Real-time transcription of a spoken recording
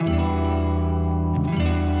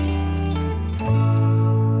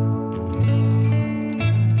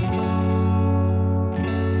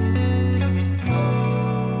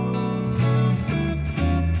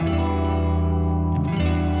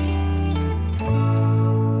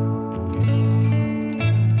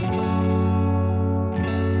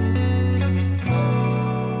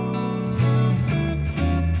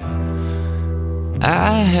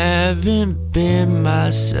haven't been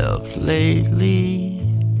myself lately,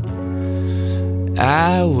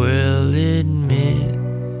 I will admit.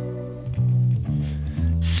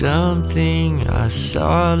 Something I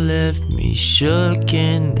saw left me shook,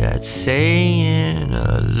 and that's saying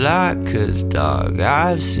a lot, 'cause dog,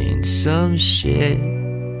 I've seen some shit.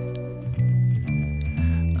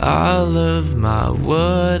 All of my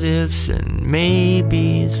what ifs and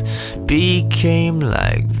maybes became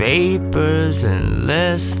like vapors in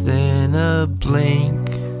less than a blink.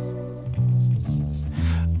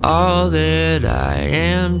 All that I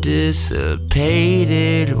am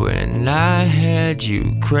dissipated when I had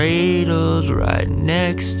you cradled right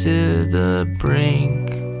next to the brink.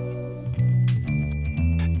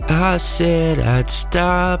 I said I'd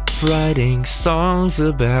stop writing songs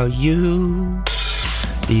about you,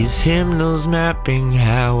 these hymnals mapping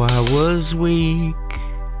how I was weak.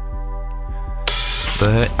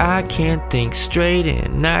 But I can't think straight,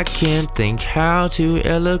 and I can't think how to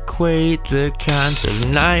eloquate the kinds of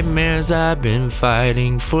nightmares I've been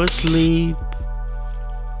fighting for sleep.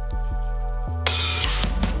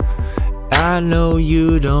 I know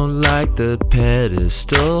you don't like the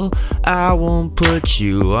pedestal, I won't put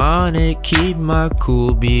you on it, keep my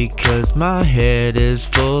cool, because my head is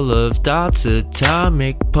full of thoughts,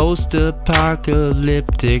 atomic,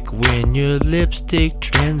 post-apocalyptic. When your lipstick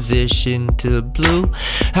transitioned to blue,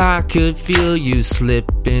 I could feel you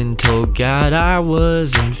slipping, told God I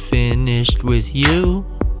wasn't finished with you.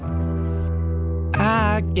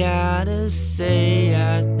 I gotta say,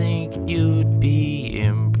 I think you'd be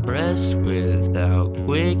impressed with how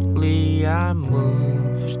quickly I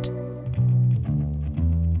moved.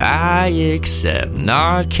 I accept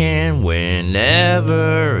Narcan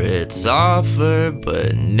whenever it's offered,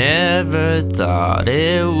 but never thought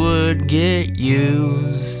it would get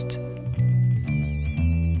used.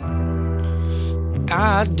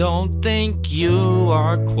 I don't think you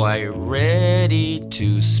are quite ready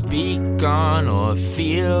to speak on or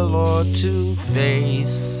feel or to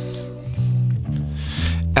face.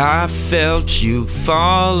 I felt you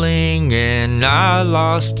falling and I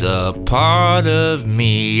lost a part of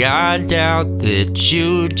me. I doubt that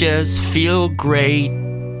you just feel great.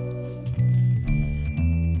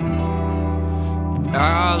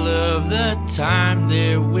 All of the time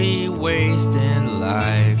that we waste in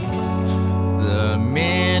life, the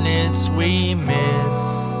minutes we miss,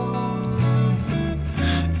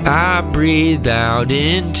 I breathe out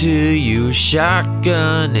into you,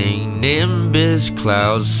 shotgunning nimbus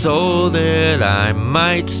clouds so that I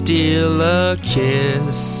might steal a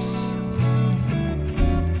kiss.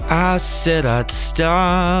 I said I'd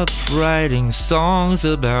stop writing songs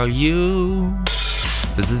about you,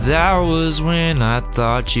 but that was when I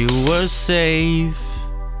thought you were safe.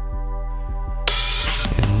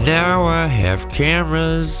 And now I have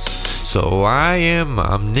cameras, so I am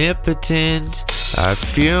omnipotent. I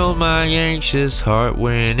feel my anxious heart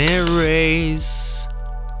when it races.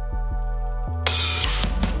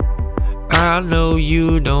 I know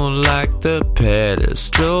you don't like the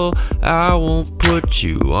pedestal, I won't put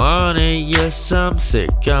you on it. Yes, I'm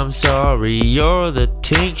sick, I'm sorry. You're the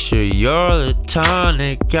tincture, you're the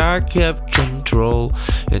tonic. I kept control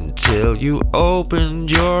until you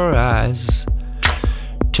opened your eyes.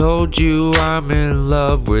 Told you I'm in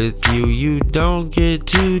love with you, you don't get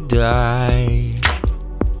to die.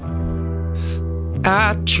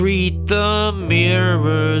 I treat the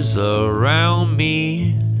mirrors around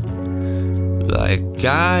me like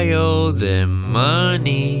I owe them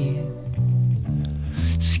money.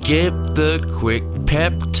 Skip the quick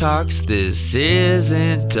pep talks, this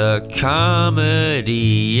isn't a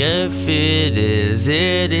comedy. If it is,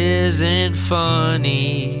 it isn't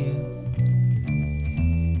funny.